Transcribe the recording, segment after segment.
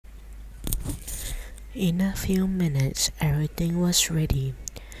In a few minutes everything was ready.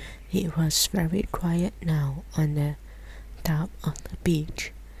 It was very quiet now on the top of the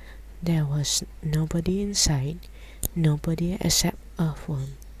beach. There was nobody inside, nobody except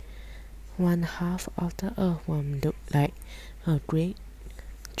Earthworm. One half of the earthworm looked like a great,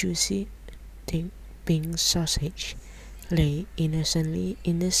 juicy, thick pink sausage, lay innocently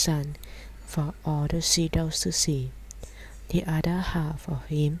in the sun for all the seagulls to see. The other half of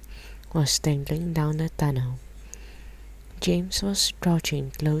him was dangling down the tunnel. James was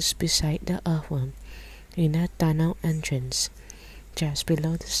crouching close beside the earthworm in the tunnel entrance, just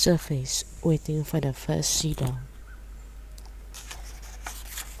below the surface, waiting for the first seagull.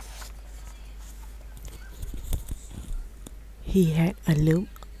 He had a loop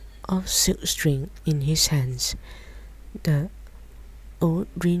of silk string in his hands. The old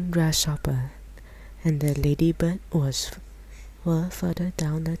green grasshopper and the ladybird were further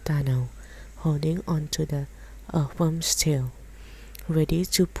down the tunnel, holding onto the earthworm's tail, ready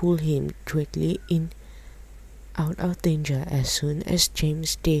to pull him quickly out of danger as soon as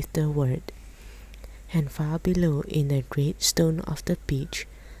James gave the word. And far below, in the great stone of the beach,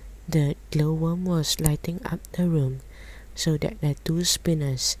 the glowworm was lighting up the room, so that the two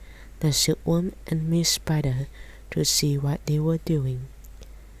spinners, the silkworm and Miss Spider, could see what they were doing.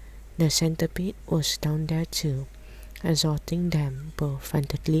 The centipede was down there too, exhorting them both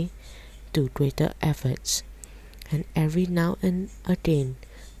frantically to greater efforts, and every now and again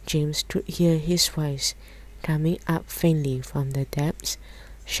James could hear his voice coming up faintly from the depths,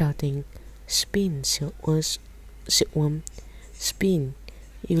 shouting, "Spin, silkworm, spin,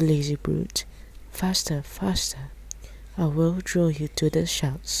 you lazy brute, faster, faster, I will draw you to the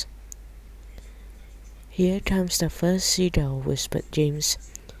sharks." "Here comes the first seagull," whispered James.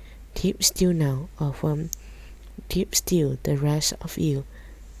 "Keep still now, earthworm, keep still, the rest of you.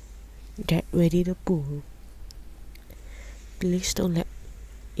 Get ready to pull." "Please don't let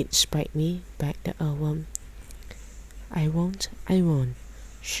it spite me," begged the earthworm. I won't.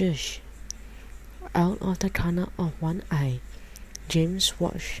 Shush." Out of the corner of one eye, James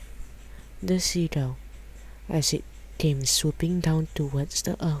watched the seagull as it came swooping down towards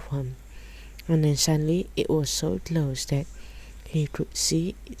the earthworm, and then suddenly it was so close that he could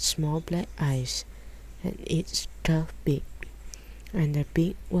see its small black eyes and its curved beak, and the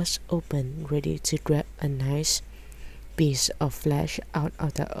beak was open, ready to grab a nice piece of flesh out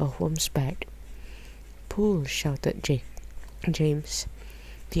of the earthworm's back. "Pull!" shouted James.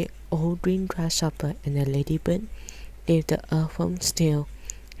 The old green grasshopper and the ladybird gave the earthworm's tail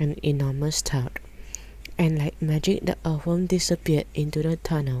an enormous tug, and like magic the earthworm disappeared into the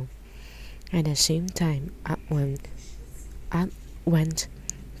tunnel. At the same time, up went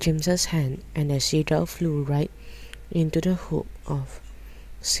James's hand, and the seagull flew right into the hoop of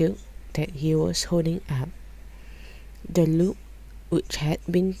silk that he was holding up. The loop, which had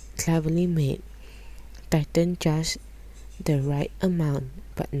been cleverly made, tightened just the right amount,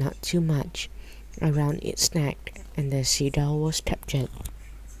 but not too much, around its neck, and the seagull was captured.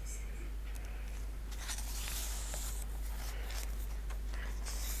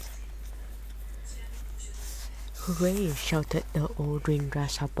 "Hooray!" shouted the old green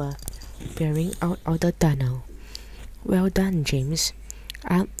grasshopper, peering out of the tunnel. "Well done, James."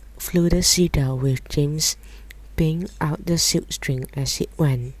 Up flew the seagull, with James paying out the silk string as it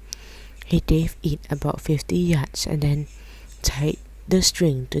went. He gave it about 50 yards and then tied the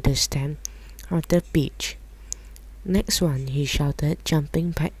string to the stem of the beach. "Next one," he shouted,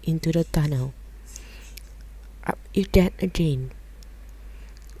 jumping back into the tunnel. "Up you get again,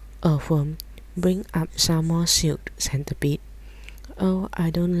 earthworm. Bring up some more silk, centipede." "Oh, I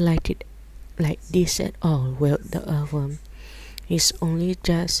don't like it like this at all," wailed the earthworm. "It's only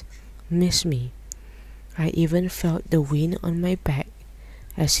just missed me. I even felt the wind on my back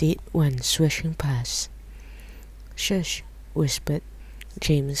as it went swishing past." "Shush," whispered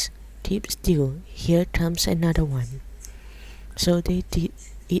James. "Keep still, here comes another one." So they did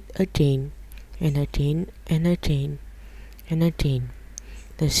it again, and again, and again, and again.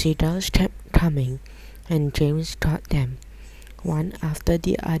 The seagulls kept coming, and James caught them, one after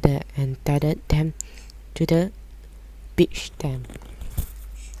the other, and tethered them to the beach stem.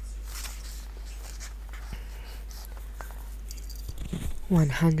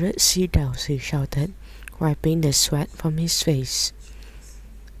 100 seagulls," he shouted, wiping the sweat from his face.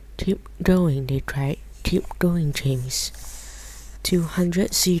 "Keep going," they cried. "Keep going, James."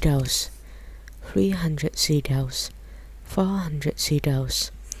 200 seagulls, 300 seagulls, 400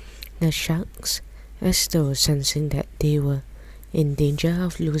 seagulls. The sharks, as though sensing that they were in danger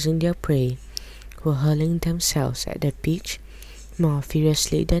of losing their prey, were hurling themselves at the beach more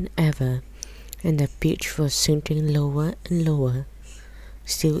furiously than ever, and the pitch was sinking lower and lower,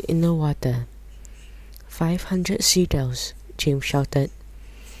 still in the water. 500 seagulls, James shouted.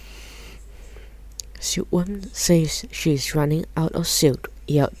 Silkworm says she's running out of silk,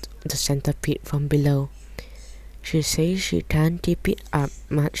 yelled the centipede from below. She says she can't keep it up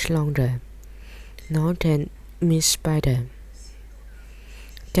much longer. Now then, Miss Spider.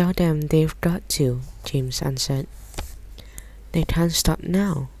 Tell them they've got to, James answered. They can't stop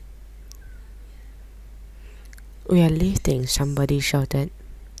now. We are leaving, somebody shouted.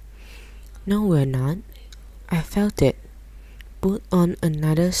 No, we're not. I felt it. Put on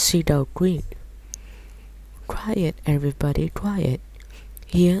another seagull grin. Quiet, everybody, quiet.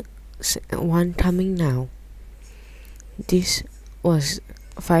 Here's one coming now. This was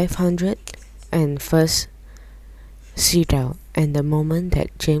 501st seagull, and the moment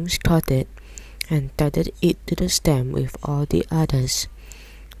that James caught it and tethered it to the stem with all the others,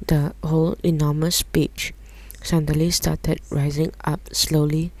 the whole enormous pitch suddenly started rising up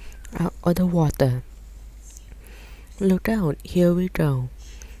slowly out of the water. Look out, here we go.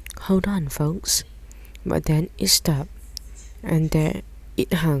 Hold on, folks. But then it stopped, and there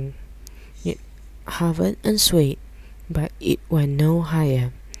it hung. It hovered and swayed, but it went no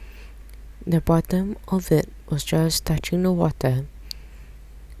higher. The bottom of it was just touching the water.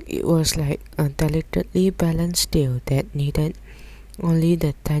 It was like a delicately balanced steel that needed only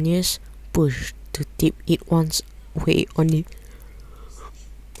the tiniest push to tip it one's way on it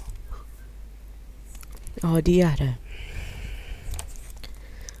or the other.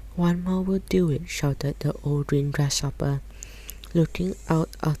 One more will do it, shouted the old green grasshopper, looking out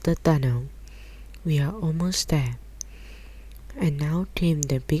of the tunnel. We are almost there. And now came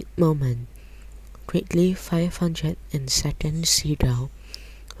the big moment. Quickly 502nd seagull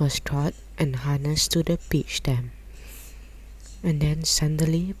was caught and harnessed to the pitch stem. And then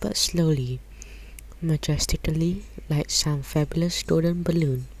suddenly but slowly, majestically, like some fabulous golden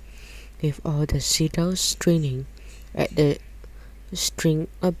balloon, with all the seagulls straining at the string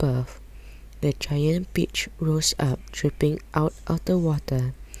above, the giant pitch rose up, dripping out of the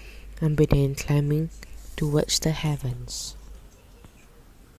water, and began climbing towards the heavens.